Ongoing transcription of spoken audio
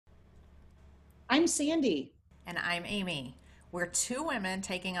I'm Sandy. And I'm Amy. We're two women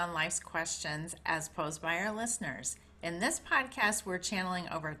taking on life's questions as posed by our listeners. In this podcast, we're channeling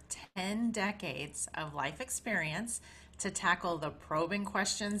over 10 decades of life experience to tackle the probing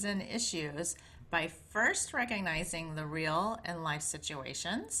questions and issues by first recognizing the real in life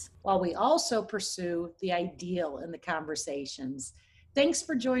situations. While we also pursue the ideal in the conversations. Thanks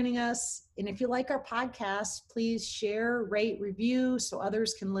for joining us. And if you like our podcast, please share, rate, review so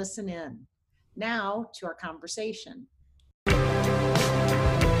others can listen in. Now to our conversation.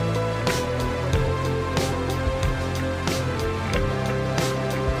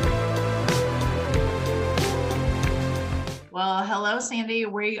 Well, hello, Sandy.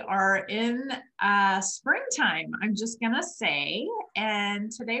 We are in springtime, I'm just going to say. And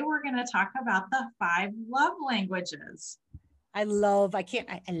today we're going to talk about the 5 love languages. I love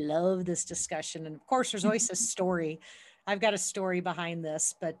this discussion. And of course, there's always a story. I've got a story behind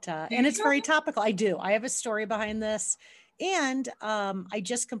this, but, and it's very topical. I have a story behind this. And I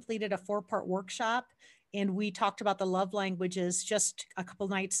just completed a 4-part workshop and we talked about the love languages just a couple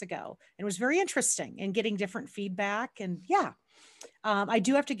nights ago. And it was very interesting and getting different feedback. And yeah, I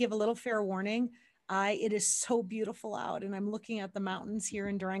do have to give a little fair warning. It is so beautiful out, and I'm looking at the mountains here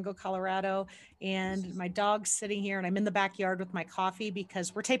in Durango, Colorado, and my dog's sitting here, and I'm in the backyard with my coffee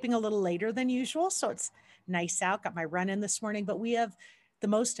because we're taping a little later than usual, so it's nice out. Got my run in this morning, but we have the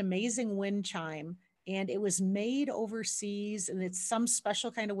most amazing wind chime, and it was made overseas, and it's some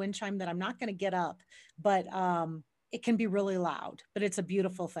special kind of wind chime that I'm not going to get up, but it can be really loud, but it's a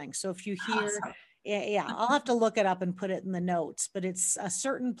beautiful thing. So if you hear Awesome. yeah, I'll have to look it up and put it in the notes, but it's a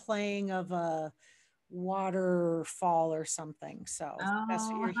certain playing of a waterfall or something. So that's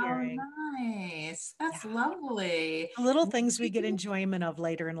what Oh, you're how hearing. nice. That's Yeah. lovely. The little things we get enjoyment of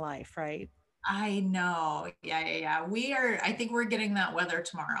later in life, right? I know. Yeah. I think we're getting that weather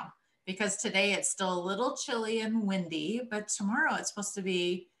tomorrow because today it's still a little chilly and windy, but tomorrow it's supposed to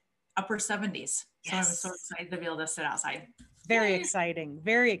be upper 70s. So I'm so Yes. excited to be able to sit outside. Very Yay. exciting.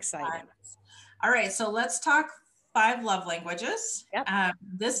 Very exciting. All right, so let's talk 5 love languages. Yep.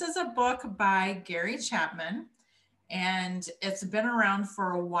 This is a book by Gary Chapman, and it's been around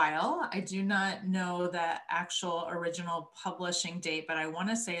for a while. I do not know the actual original publishing date, but I want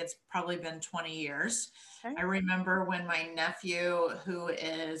to say it's probably been 20 years. Okay. I remember when my nephew, who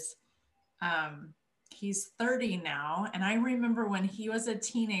is, he's 30 now, and I remember when he was a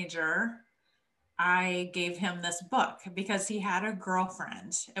teenager, I gave him this book because he had a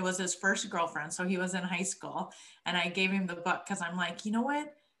girlfriend. It was his first girlfriend. So he was in high school. And I gave him the book because I'm like, you know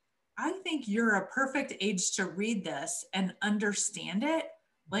what? I think you're a perfect age to read this and understand it.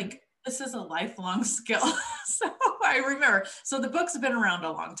 Like, this is a lifelong skill. So I remember. So the book's been around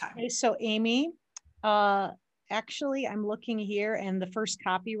a long time. Okay, so Amy, uh, actually, I'm looking here, and the first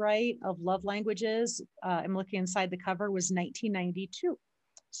copyright of Love Languages, I'm looking inside the cover, was 1992.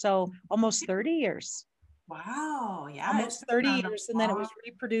 So almost 30 years. Wow. Yeah. It's Almost been 30 around a years. And then it long. was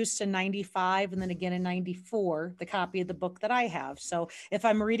reproduced in 95 and then again in 94, the copy of the book that I have. So if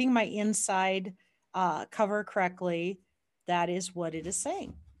I'm reading my inside cover correctly, that is what it is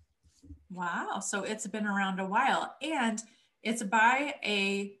saying. Wow. So it's been around a while. And it's by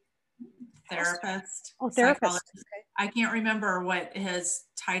a therapist, Oh, psychologist. therapist. Okay. I can't remember what his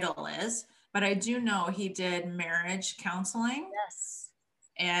title is, but I do know he did marriage counseling. Yes.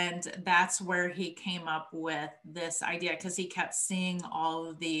 And that's where he came up with this idea because he kept seeing all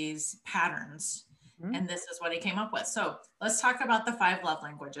of these patterns. Mm-hmm. And this is what he came up with. So let's talk about the 5 love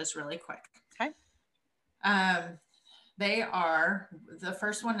languages really quick. Okay. They are, the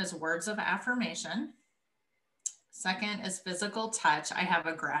first one is words of affirmation. Second is physical touch. I have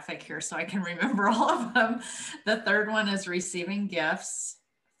a graphic here so I can remember all of them. The third one is receiving gifts.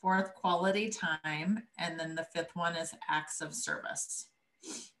 Fourth, quality time. And then the fifth one is acts of service.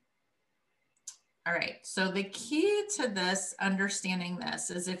 All right. So the key to this, understanding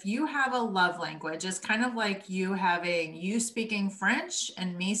this, is if you have a love language, it's kind of like you speaking French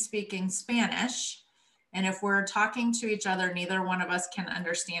and me speaking Spanish. And if we're talking to each other, neither one of us can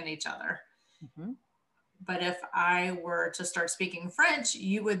understand each other. Mm-hmm. But if I were to start speaking French,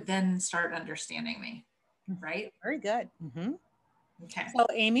 you would then start understanding me, right? Very good. Mm-hmm. Okay. So,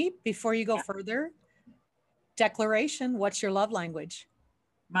 Amy, before you go further, declaration, what's your love language?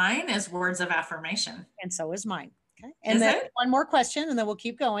 Mine is words of affirmation. And so is mine. Okay. And Is then it? one more question, and then we'll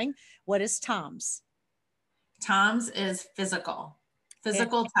keep going. What is Tom's? Tom's is physical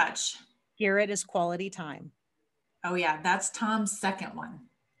touch. Garrett is quality time. Oh yeah, that's Tom's second one.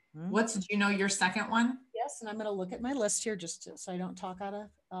 Mm-hmm. Did you know your second one? Yes, and I'm going to look at my list here just so I don't talk out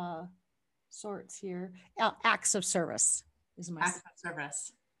of sorts here. Acts of service is my Acts of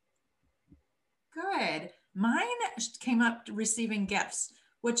service. Good. Mine came up receiving gifts,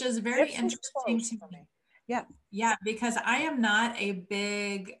 which is very Gifts is interesting close to for me. me. Yeah. Yeah, because I am not a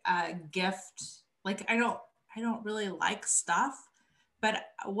big gift. Like I don't really like stuff. But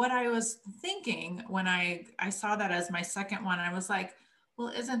what I was thinking when I saw that as my second one, I was like, well,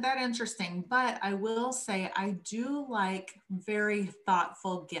 isn't that interesting? But I will say I do like very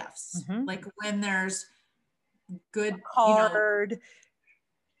thoughtful gifts. Mhm. Like when there's good, Card, yeah,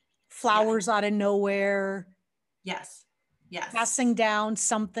 flowers out of nowhere, yes, yes, passing down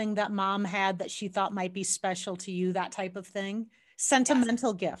something that mom had that she thought might be special to you, that type of thing. yes,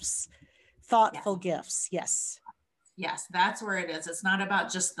 Sentimental gifts, yes, thoughtful gifts. Yes. yes. That's where it is. It's not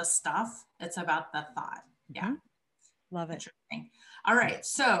about just the stuff, it's about the thought. Yeah. Mhm. Love it. Interesting. All right.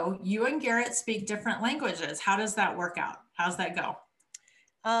 So you and Garrett speak different languages. How does that work out? How's that go?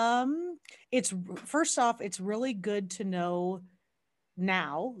 It's first off, it's really good to know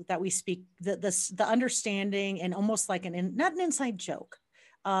now that we speak the understanding, and almost like not an inside joke.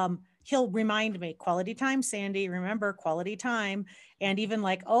 He'll remind me, quality time, Sandy, remember quality time. And even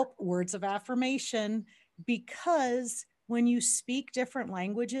like, oh, words of affirmation, because when you speak different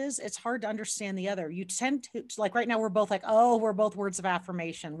languages, it's hard to understand the other. You tend to, like right now, we're both like, oh, we're both words of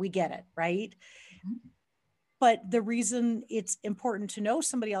affirmation. We get it, right? Mhm. But the reason it's important to know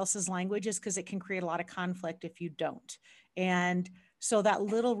somebody else's language is because it can create a lot of conflict if you don't. And so that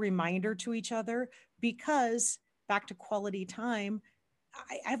little reminder to each other, because back to quality time,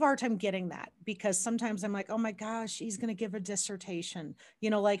 I have a hard time getting that, because sometimes I'm like, oh my gosh, he's going to give a dissertation,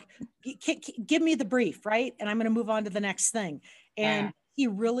 like give me the brief, right? And I'm going to move on to the next thing. And Yeah. he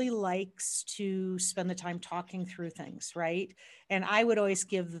really likes to spend the time talking through things, right? And I would always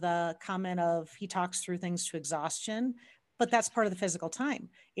give the comment of he talks through things to exhaustion, but that's part of the physical time.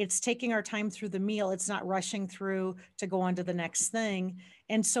 It's taking our time through the meal. It's not rushing through to go on to the next thing.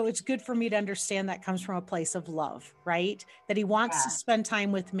 And so it's good for me to understand that comes from a place of love, right? That he wants to Yeah. spend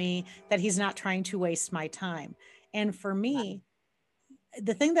time with me, that he's not trying to waste my time. And for me,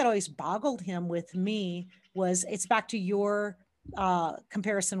 the thing that always boggled him with me was, it's back to your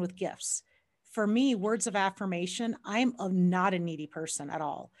comparison with gifts. For me, words of affirmation, not a needy person at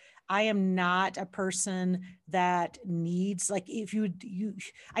all. I am not a person that needs, like, if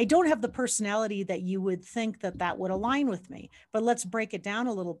I don't have the personality that you would think that would align with me. But let's break it down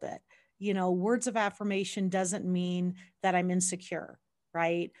a little bit. Words of affirmation doesn't mean that I'm insecure,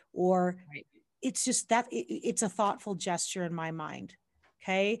 right? Or Right. it's just that it's a thoughtful gesture in my mind.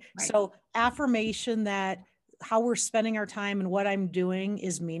 Okay. Right. So affirmation that how we're spending our time and what I'm doing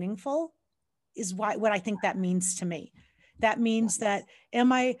is meaningful is what I think that means to me. That means that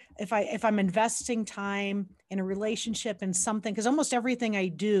if I'm investing time in a relationship in something, because almost everything I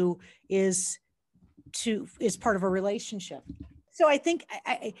do is part of a relationship. So I think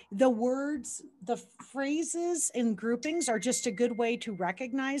the words, the phrases and groupings are just a good way to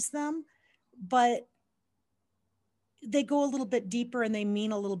recognize them, but they go a little bit deeper and they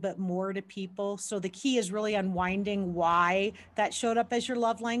mean a little bit more to people. So the key is really unwinding why that showed up as your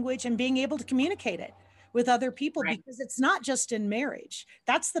love language and being able to communicate it with other people, Right. because it's not just in marriage.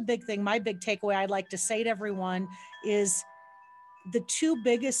 That's the big thing. My big takeaway I'd like to say to everyone is the two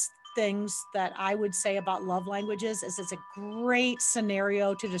biggest things that I would say about love languages is it's a great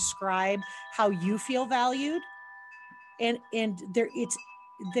scenario to describe how you feel valued. And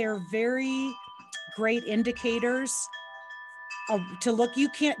they're very great indicators to look. You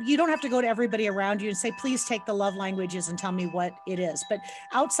don't have to go to everybody around you and say, please take the love languages and tell me what it is. But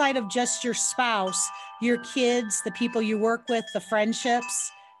outside of just your spouse, your kids, the people you work with, the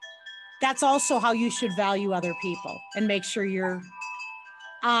friendships, that's also how you should value other people and make sure you're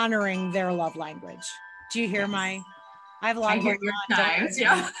honoring their love language. Do you hear Yes. I have a lot I going hear your on. chimes.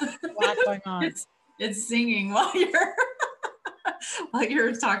 Yeah. A lot going on. It's singing while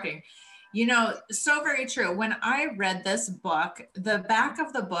you're talking. So very true. When I read this book, the back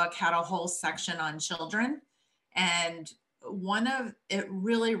of the book had a whole section on children. And it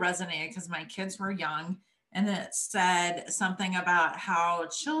really resonated because my kids were young. And it said something about how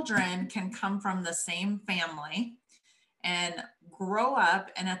children can come from the same family and grow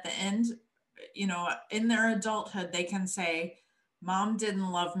up. And at the end, in their adulthood, they can say, Mom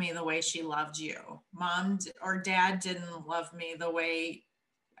didn't love me the way she loved you. Mom or Dad didn't love me the way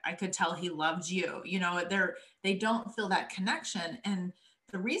I could tell he loved you. They don't feel that connection. And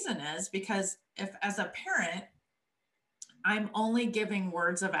the reason is because if, as a parent, I'm only giving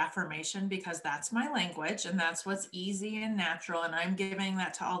words of affirmation because that's my language and that's what's easy and natural, and I'm giving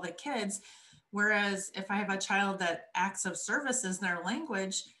that to all the kids. Whereas if I have a child that acts of service is their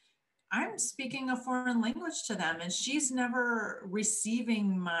language, I'm speaking a foreign language to them and she's never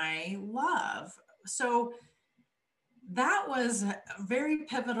receiving my love So that was very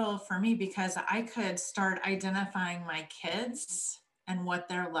pivotal for me because I could start identifying my kids and what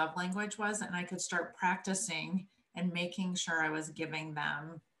their love language was, and I could start practicing and making sure I was giving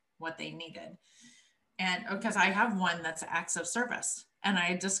them what they needed. And because I have one that's acts of service, and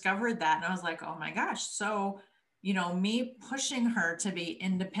I discovered that, and I was like, oh my gosh. So, me pushing her to be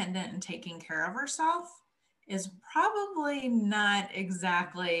independent and taking care of herself is probably not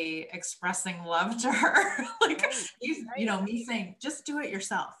exactly expressing love to her. Like, me saying, just do it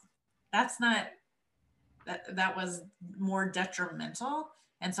yourself. That's not, that was more detrimental.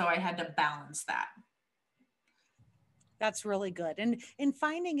 And so I had to balance that. That's really good. And in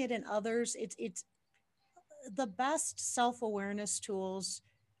finding it in others, it's the best self-awareness tools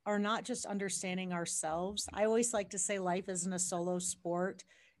are not just understanding ourselves. I always like to say life isn't a solo sport.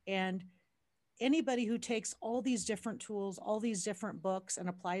 And anybody who takes all these different tools, all these different books, and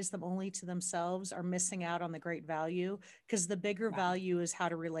applies them only to themselves are missing out on the great value, because the bigger value is how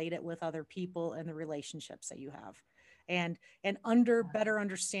to relate it with other people and the relationships that you have. And under better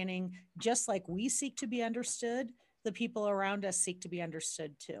understanding, just like we seek to be understood, the people around us seek to be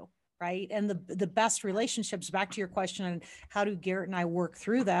understood too. Right. And the best relationships, back to your question on how do Garrett and I work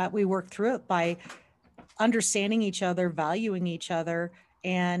through that? We work through it by understanding each other, valuing each other,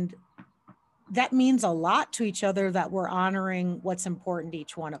 and that means a lot to each other, that we're honoring what's important to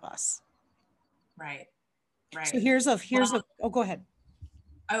each one of us. Right. So go ahead.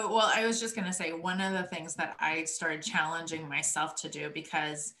 Well, I was just going to say, one of the things that I started challenging myself to do,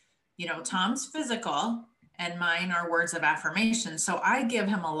 because, Tom's physical and mine are words of affirmation. So I give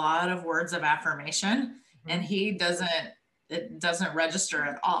him a lot of words of affirmation, and it doesn't register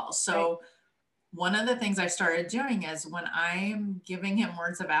at all. So one of the things I started doing is when I'm giving him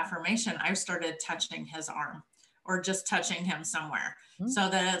words of affirmation, I've started touching his arm or just touching him somewhere, so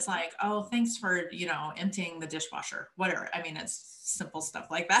that it's like, oh, thanks for, emptying the dishwasher, whatever. I mean, it's simple stuff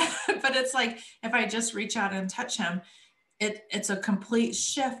like that. But it's like, if I just reach out and touch him, it's a complete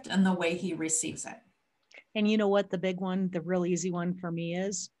shift in the way he receives it. And you know what, the big one, the real easy one for me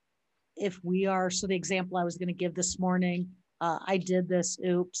is, so the example I was going to give this morning, I did this.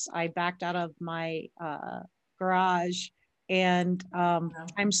 Oops. I backed out of my garage, and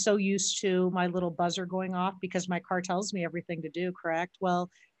I'm so used to my little buzzer going off because my car tells me everything to do, correct? Well,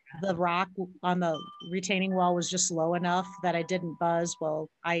 the rock on the retaining wall was just low enough that I didn't buzz. Well,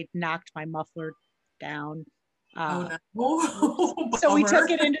 I knocked my muffler down. So we took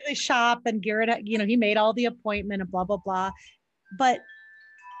it into the shop, and Garrett, he made all the appointment and blah, blah, blah. But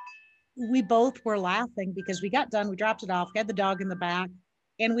we both were laughing because we got done, we dropped it off, we had the dog in the back,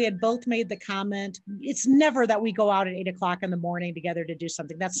 and we had both made the comment, it's never that we go out at 8:00 in the morning together to do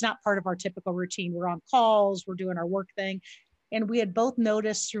something. That's not part of our typical routine. We're on calls, we're doing our work thing. And we had both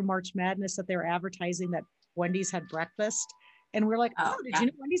noticed through March Madness that they were advertising that Wendy's had breakfast. And we're like, did you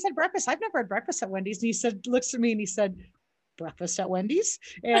know Wendy's had breakfast? I've never had breakfast at Wendy's. And he said, looks at me and he said, breakfast at Wendy's?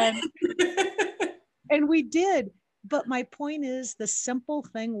 And, and we did. But my point is, the simple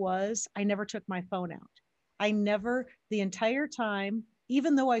thing was, I never took my phone out. The entire time,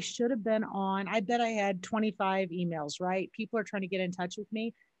 even though I should have been on, I bet I had 25 emails, right? People are trying to get in touch with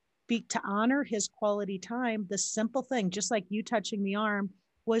me. To honor his quality time, the simple thing, just like you touching the arm,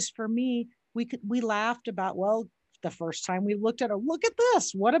 was for me, we laughed about, well, the first time we looked at it, look at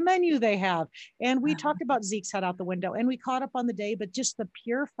this, what a menu they have. And we talked about Zeke's head out the window, and we caught up on the day, but just the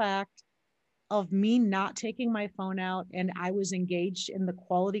pure fact of me not taking my phone out, and I was engaged in the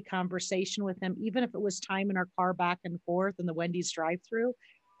quality conversation with him, even if it was time in our car back and forth in the Wendy's drive-through,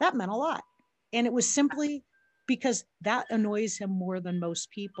 that meant a lot. And it was simply because that annoys him more than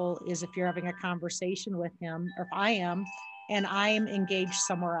most people, is if you're having a conversation with him, or if I am, and I am engaged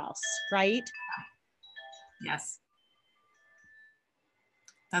somewhere else, right? Yes.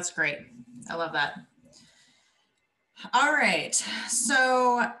 That's great. I love that. All right.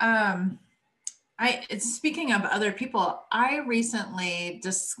 So, speaking of other people, I recently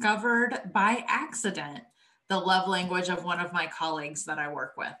discovered by accident the love language of one of my colleagues that I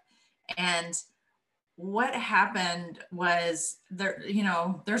work with. And what happened was,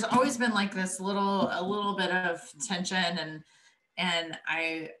 there's always been like this a little bit of tension, and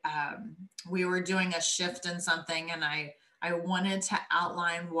we were doing a shift in something, and I wanted to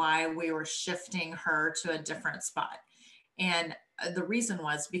outline why we were shifting her to a different spot. And the reason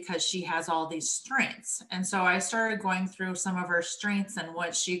was because she has all these strengths. And so I started going through some of her strengths and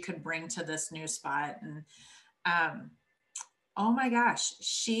what she could bring to this new spot. And oh my gosh,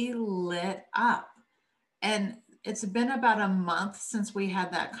 she lit up. And it's been about a month since we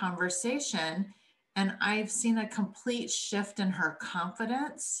had that conversation, and I've seen a complete shift in her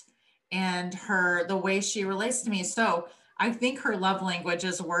confidence and the way she relates to me. So I think her love language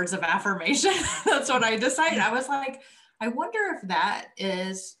is words of affirmation. That's what I decided. I was like, I wonder if that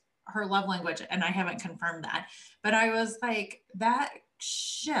is her love language. And I haven't confirmed that, but I was like, that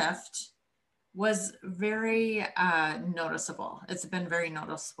shift was very noticeable. It's been very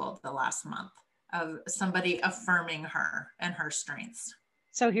noticeable the last month of somebody affirming her and her strengths.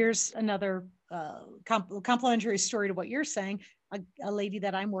 So here's another complementary story to what you're saying. A lady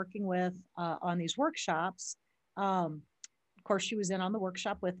that I'm working with on these workshops, of course, she was in on the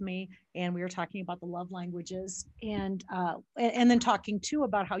workshop with me, and we were talking about the love languages, and then talking too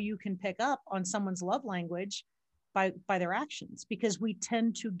about how you can pick up on someone's love language by their actions, because we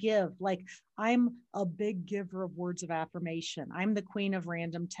tend to give. Like, I'm a big giver of words of affirmation. I'm the queen of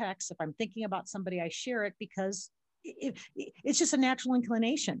random texts. If I'm thinking about somebody, I share it because it's just a natural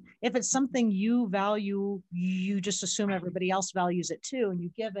inclination. If it's something you value, you just assume everybody else values it too, and you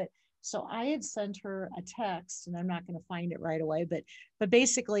give it. So I had sent her a text, and I'm not going to find it right away, but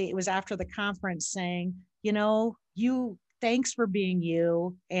basically it was after the conference saying, thanks for being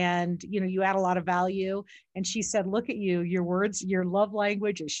you, and you add a lot of value. And she said, look at you, your words, your love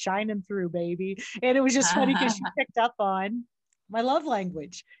language is shining through, baby. And it was just funny because she picked up on my love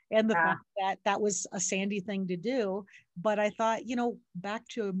language and the fact that was a Sandy thing to do. But I thought, back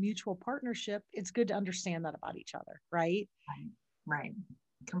to a mutual partnership, it's good to understand that about each other. Right. Right.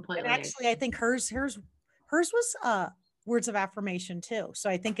 Completely. And actually, I think hers was words of affirmation too. So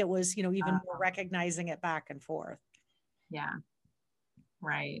I think it was, even more recognizing it back and forth. Yeah.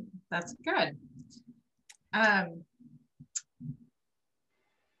 Right. That's good. Can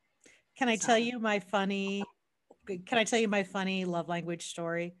I tell you my funny love language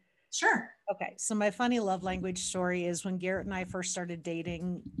story? Sure. Okay. So my funny love language story is when Garrett and I first started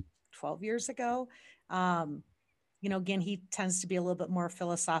dating 12 years ago. Again, he tends to be a little bit more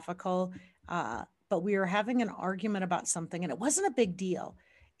philosophical, but we were having an argument about something, and it wasn't a big deal.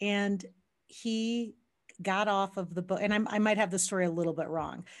 And he got off of the book, and I might have the story a little bit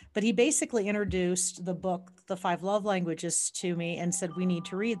wrong, but he basically introduced the book, The 5 Love Languages, to me and said, we need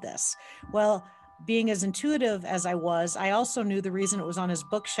to read this. Well, being as intuitive as I was, I also knew the reason it was on his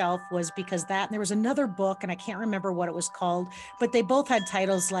bookshelf was because and there was another book, and I can't remember what it was called, but they both had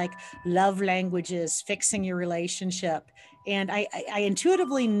titles like Love Languages, Fixing Your Relationship. And I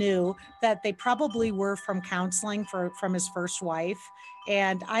intuitively knew that they probably were from counseling from his first wife.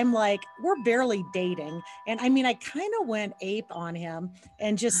 And I'm like, we're barely dating. And I mean, I kind of went ape on him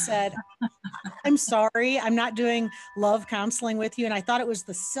and just said, I'm sorry, I'm not doing love counseling with you. And I thought it was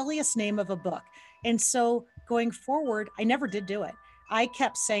the silliest name of a book. And so going forward, I never did do it. I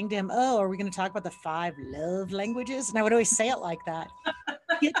kept saying to him, oh, are we going to talk about the 5 love languages? And I would always say it like that.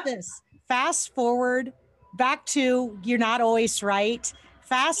 Get this, fast forward back to, you're not always right.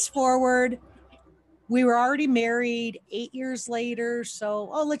 Fast forward, we were already married 8 years later. So,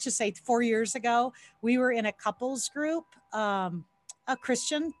 let's just say 4 years ago, we were in a couples group, a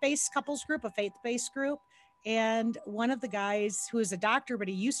Christian-based couples group, a faith-based group. And one of the guys, who is a doctor, but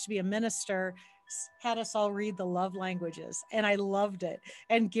he used to be a minister, had us all read the love languages. And I loved it.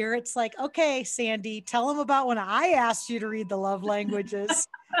 And Garrett's like, okay, Sandy, tell him about when I asked you to read the love languages.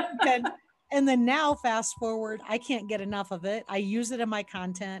 And then now, fast forward, I can't get enough of it. I use it in my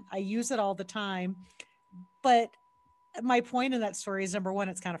content. I use it all the time. But my point in that story is, number one,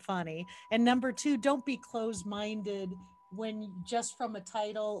 it's kind of funny. And number two, don't be closed-minded when just from a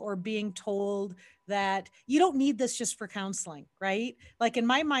title or being told that you don't need this just for counseling, right? Like in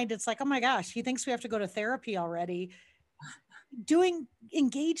my mind, it's like, oh my gosh, he thinks we have to go to therapy already.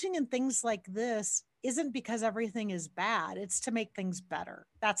 Engaging in things like this isn't because everything is bad. It's to make things better.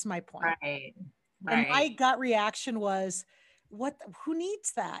 That's my point. Right. And my gut reaction was, who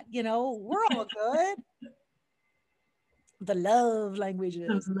needs that? We're all good. The love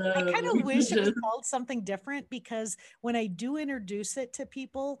languages. I kind of wish it was called something different, because when I do introduce it to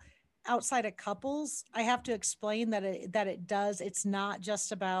people outside of couples, I have to explain that it's not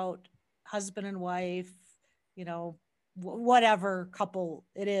just about husband and wife, whatever couple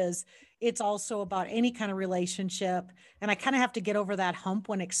it is. It's also about any kind of relationship. And I kind of have to get over that hump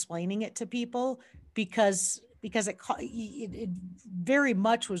when explaining it to people, because it very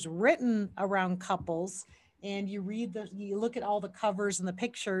much was written around couples. And you look at all the covers and the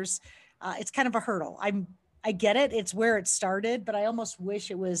pictures, it's kind of a hurdle. I get it. It's where it started, but I almost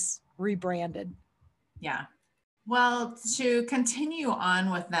wish it was rebranded. Yeah. Well, to continue on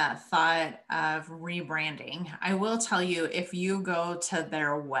with that thought of rebranding, I will tell you, if you go to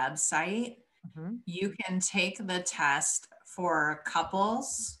their website, you can take the test for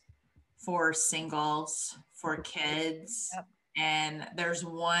couples, for singles, for kids, and there's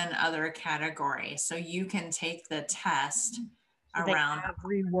one other category. So you can take the test around. They have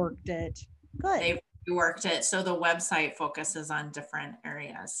reworked it. Good. They've reworked it. So the website focuses on different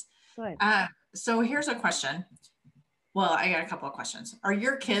areas. Good. So here's a question. Well, I got a couple of questions. Are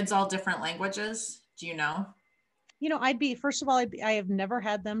your kids all different languages? Do you know? First of all, I have never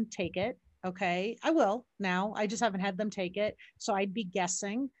had them take it. Okay. I will now. I just haven't had them take it. So I'd be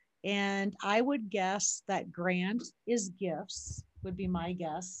guessing. And I would guess that Grant is gifts, would be my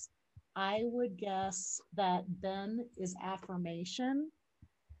guess. I would guess that Ben is affirmation.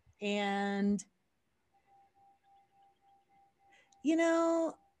 And,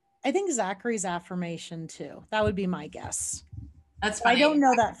 I think Zachary's affirmation too. That would be my guess. That's funny. I don't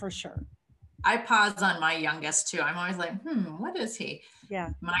know that for sure. I pause on my youngest too. I'm always like, what is he? Yeah.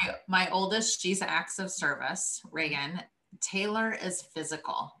 My oldest, she's acts of service, Reagan. Taylor is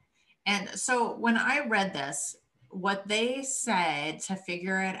physical. And so when I read this, what they said to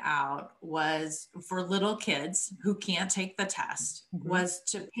figure it out was for little kids who can't take the test was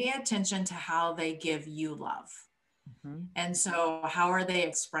to pay attention to how they give you love. And so how are they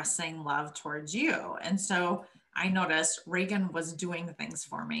expressing love towards you? And so I noticed Reagan was doing things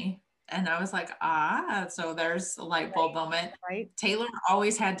for me. And I was like, so there's a light bulb moment. Right. Taylor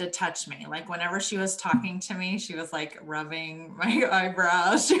always had to touch me. Like whenever she was talking to me, she was like rubbing my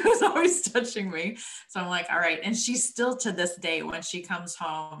eyebrows. She was always touching me. So I'm like, all right. And she's still to this day, when she comes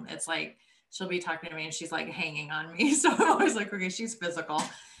home, it's like, she'll be talking to me and she's like hanging on me. So I'm always like, okay, she's physical.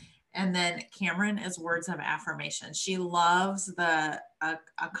 And then Cameron is words of affirmation. She loves a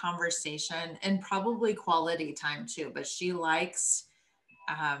conversation and probably quality time too, but she likes,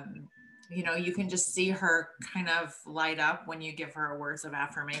 you can just see her kind of light up when you give her words of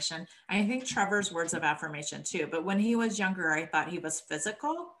affirmation. I think Trevor's words of affirmation too, but when he was younger, I thought he was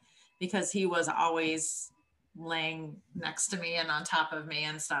physical because he was always laying next to me and on top of me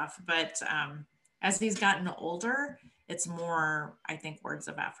and stuff. But as he's gotten older, it's more, I think, words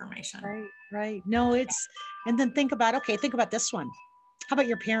of affirmation. Right. No, and then think about this one. How about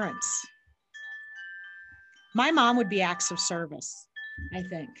your parents? My mom would be acts of service, I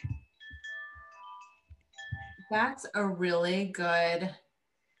think. That's a really good,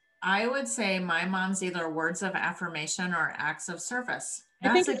 I would say my mom's either words of affirmation or acts of service.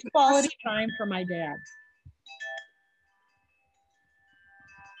 I think it's quality time for my dad.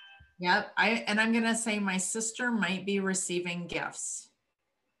 Yep. I'm going to say my sister might be receiving gifts.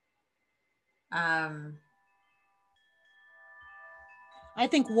 I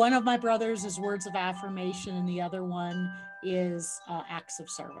think one of my brothers is words of affirmation and the other one is acts of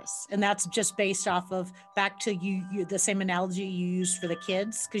service. And that's just based off of back to you the same analogy you used for the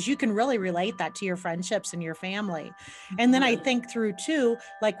kids, because you can really relate that to your friendships and your family. And then I think through too,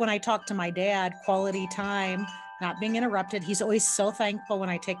 like when I talk to my dad, quality time, not being interrupted. He's always so thankful when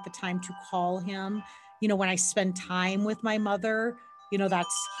I take the time to call him. When I spend time with my mother,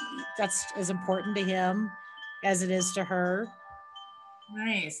 that's as important to him as it is to her.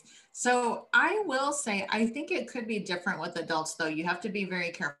 Nice. So I will say, I think it could be different with adults though. You have to be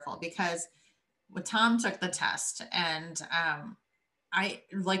very careful because when Tom took the test and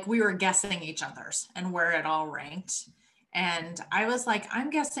we were guessing each other's and where it all ranked. And I was like, I'm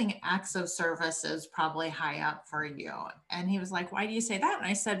guessing acts of service is probably high up for you. And he was like, why do you say that? And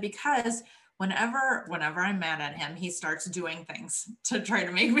I said, because whenever I'm mad at him, he starts doing things to try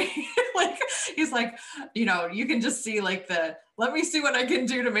to make me he's like, you can just see let me see what I can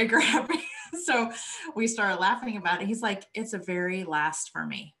do to make her happy. So we started laughing about it. He's like, it's a very last for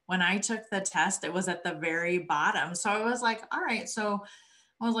me. When I took the test, it was at the very bottom. So I was like, all right. So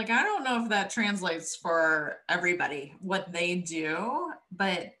I was like, I don't know if that translates for everybody, what they do,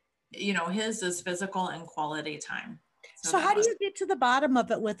 but his is physical and quality time. So how do you get to the bottom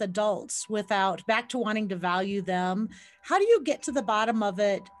of it with adults without back to wanting to value them? How do you get to the bottom of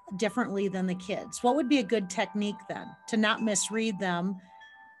it differently than the kids? What would be a good technique then to not misread them?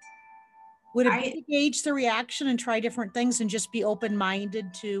 Would it be to gauge the reaction and try different things and just be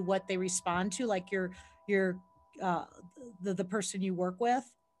open-minded to what they respond to, like the person you work with?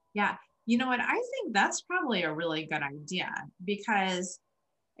 Yeah. You know what? I think that's probably a really good idea, because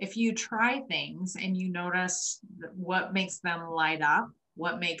if you try things and you notice what makes them light up,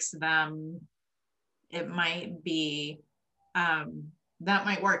 what makes them, it might be, that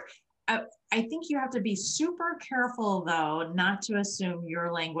might work. I think you have to be super careful though, not to assume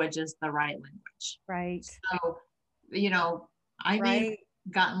your language is the right language. Right. So, I may have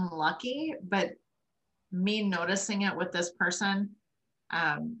gotten lucky, but me noticing it with this person,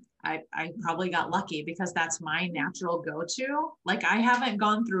 I probably got lucky because that's my natural go-to. Like I haven't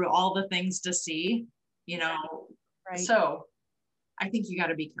gone through all the things to see, Right. So I think you got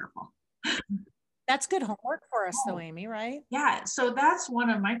to be careful. That's good homework for us though, Amy, right? Yeah. So that's one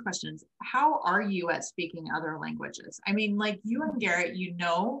of my questions. How are you at speaking other languages? I mean, like you and Garrett, you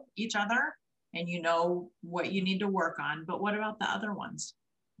know each other and you know what you need to work on, but what about the other ones?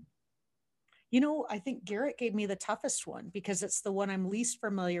 You know, I think Garrett gave me the toughest one because it's the one I'm least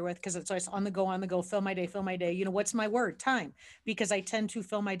familiar with because it's always on the go, fill my day, fill my day. You know, what's my word? Time. Because I tend to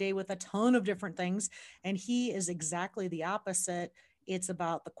fill my day with a ton of different things. And he is exactly the opposite. It's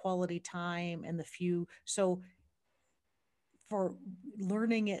about the quality time and the few. So for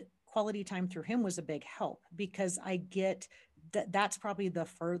learning it, quality time through him was a big help because I get that's probably the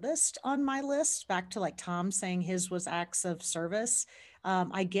furthest on my list, back to like Tom saying his was acts of service.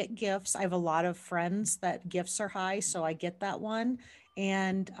 I get gifts. I have a lot of friends that gifts are high, so I get that one.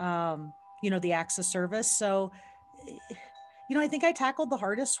 And, you know, the acts of service. So, you know, I think I tackled the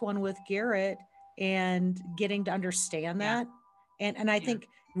hardest one with Garrett and getting to understand that. And I think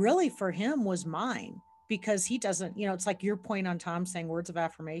really for him was mine because he doesn't, you know, it's like your point on Tom saying words of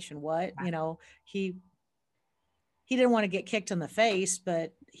affirmation. What, you know, he didn't want to get kicked in the face,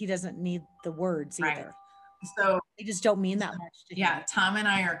 but he doesn't need the words either. Right. So they just don't mean that much to him. Yeah, Tom and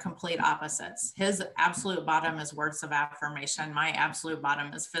I are complete opposites. His absolute bottom is words of affirmation. My absolute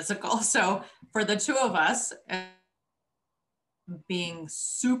bottom is physical. So for the two of us, being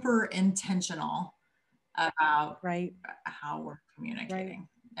super intentional about how we're communicating.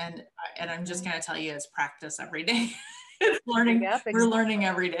 And I'm just going to tell you, it's practice every day. It's learning. We're learning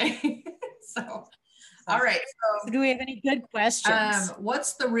every day. So, all right. So do we have any good questions?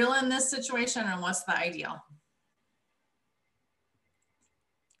 What's the real in this situation and what's the ideal?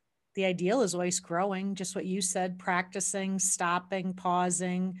 The ideal is always growing, just what you said, practicing, stopping,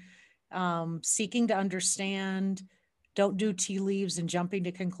 pausing, seeking to understand. Don't do tea leaves and jumping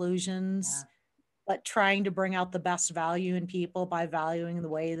to conclusions, but trying to bring out the best value in people by valuing the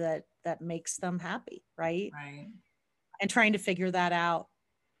way that makes them happy, right? Right. And trying to figure that out.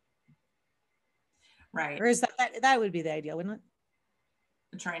 Right. Or is that would be the ideal, wouldn't it?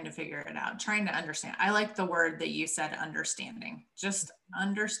 Trying to figure it out, trying to understand. I like the word that you said, understanding. Just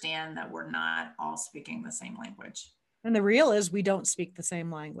understand that we're not all speaking the same language. And the real is we don't speak the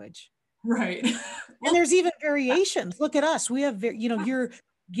same language. Right. And there's even variations. Look at us. We have, you know, your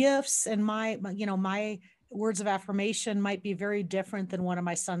gifts and my words of affirmation might be very different than one of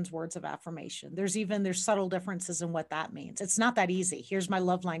my son's words of affirmation. There's subtle differences in what that means. It's not that easy. Here's my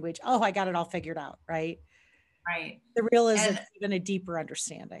love language. Oh, I got it all figured out. Right. Right. The real is it's even a deeper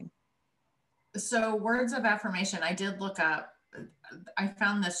understanding. So words of affirmation, I did look up, I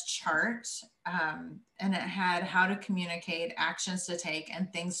found this chart and it had how to communicate, actions to take,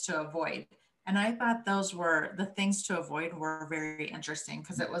 and things to avoid. And I thought those were the things to avoid were very interesting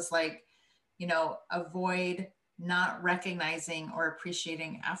because it was like, you know, avoid not recognizing or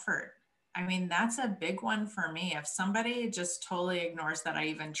appreciating effort. I mean, that's a big one for me. If somebody just totally ignores that I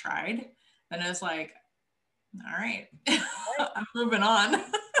even tried, then it's like, all right, I'm moving on.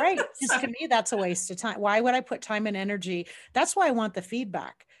 Right. Just to me, that's a waste of time. Why would I put time and energy? That's why I want the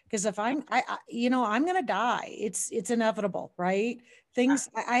feedback. Because if I'm going to die, it's inevitable, right? Things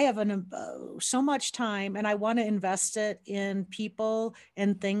I have so much time and I want to invest it in people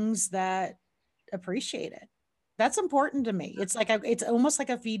and things that appreciate it. That's important to me. It's like, it's almost like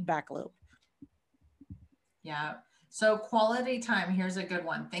a feedback loop. Yeah. So quality time, here's a good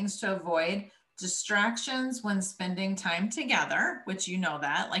one. Things to avoid: distractions when spending time together, which you know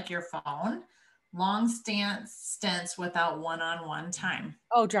that, like your phone; long stints without one-on-one time.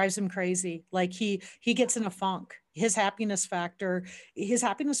 Oh, drives him crazy. Like he gets in a funk. His happiness factor is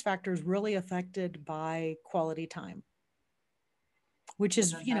really affected by quality time, which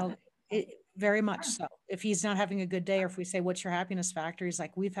is, you know, very much so. If he's not having a good day, or if we say, what's your happiness factor? He's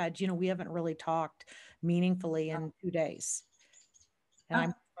like, we haven't really talked meaningfully in 2 days. And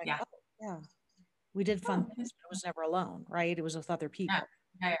I'm like, oh, yeah. We did fun things, but it was never alone, right? It was with other people.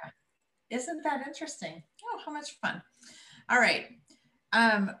 Yeah. Isn't that interesting? Oh, how much fun. All right.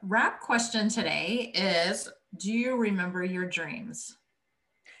 Wrap question today is, do you remember your dreams?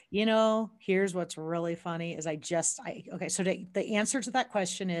 You know, here's what's really funny is okay. So the answer to that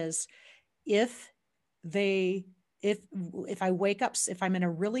question is if I wake up, if I'm in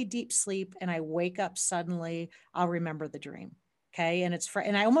a really deep sleep and I wake up suddenly, I'll remember the dream. Okay. And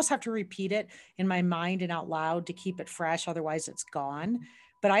and I almost have to repeat it in my mind and out loud to keep it fresh. Otherwise it's gone.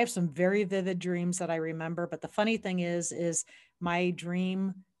 But I have some very vivid dreams that I remember. But the funny thing is my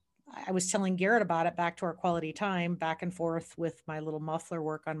dream, I was telling Garrett about it, back to our quality time, back and forth with my little muffler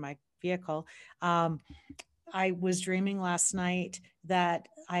work on my vehicle. I was dreaming last night that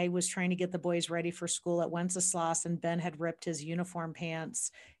I was trying to get the boys ready for school at Wenceslas, and Ben had ripped his uniform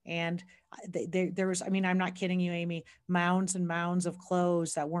pants. And there was, I mean, I'm not kidding you, Amy, mounds and mounds of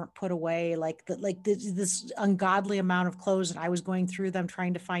clothes that weren't put away, this ungodly amount of clothes. And I was going through them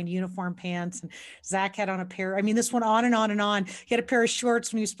trying to find uniform pants. And Zach had on a pair. I mean, this went on and on and on. He had a pair of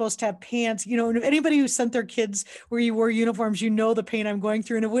shorts when he was supposed to have pants. You know, and anybody who sent their kids where you wore uniforms, you know the pain I'm going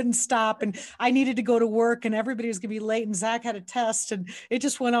through, and it wouldn't stop. And I needed to go to work, and everybody was going to be late, and Zach had a test, and it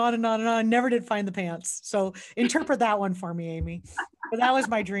just went on and on and on. Never did find the pants. So interpret that one for me, Amy. But that was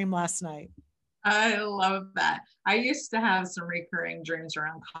my dream last night. I love that. I used to have some recurring dreams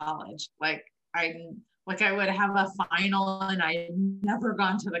around college. I would have a final and I had never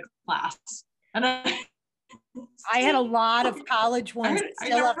gone to the class. And I had a lot of college ones. I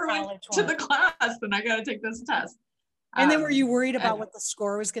never went to the class, and I got to take this test. And then were you worried about what the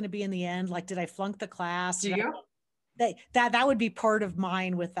score was going to be in the end? Like, did I flunk the class? That would be part of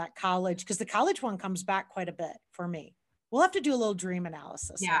mine with that college, because the college one comes back quite a bit for me. We'll have to do a little dream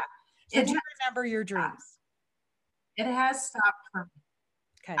analysis. Yeah. So do you remember your dreams? It has stopped for me.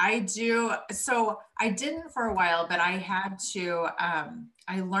 Okay. I do. So I didn't for a while, but I had to,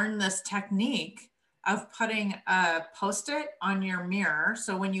 I learned this technique of putting a Post-it on your mirror.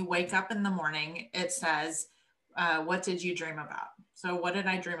 So when you wake up in the morning, it says, what did you dream about? So what did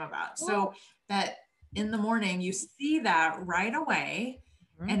I dream about? Ooh. So that in the morning, you see that right away.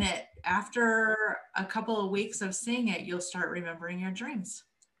 Mm-hmm. And after a couple of weeks of seeing it, you'll start remembering your dreams.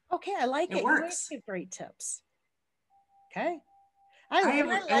 Okay, I like it. It works. You great tips. Okay.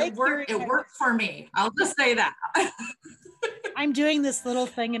 It worked for me. I'll just say that. I'm doing this little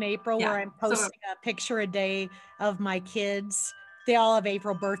thing in April where I'm posting a picture a day of my kids. They all have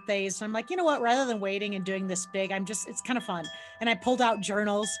April birthdays. And I'm like, you know what, rather than waiting and doing this big, it's kind of fun. And I pulled out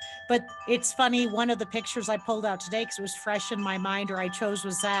journals, but it's funny. One of the pictures I pulled out today, because it was fresh in my mind, or I chose,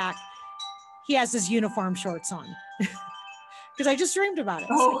 was Zach. He has his uniform shorts on because I just dreamed about it.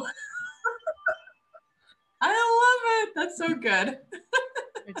 Oh. I love it. That's so good.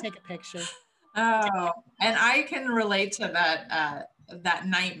 Take a picture. Oh, and I can relate to that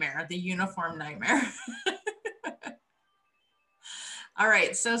nightmare, the uniform nightmare. All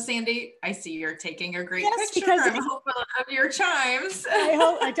right. So Sandy, I see you're taking a great picture. I'm hopeful of your chimes.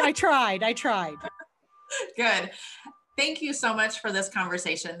 I tried. Good. Thank you so much for this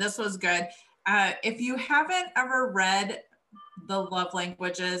conversation. This was good. If you haven't ever read The Love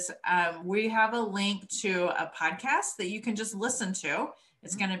Languages, we have a link to a podcast that you can just listen to.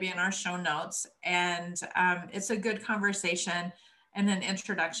 It's going to be in our show notes, and it's a good conversation and an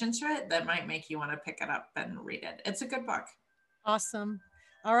introduction to it that might make you want to pick it up and read it. It's a good book. Awesome.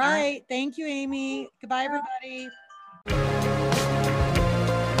 All right. Thank you, Amy. Goodbye, everybody.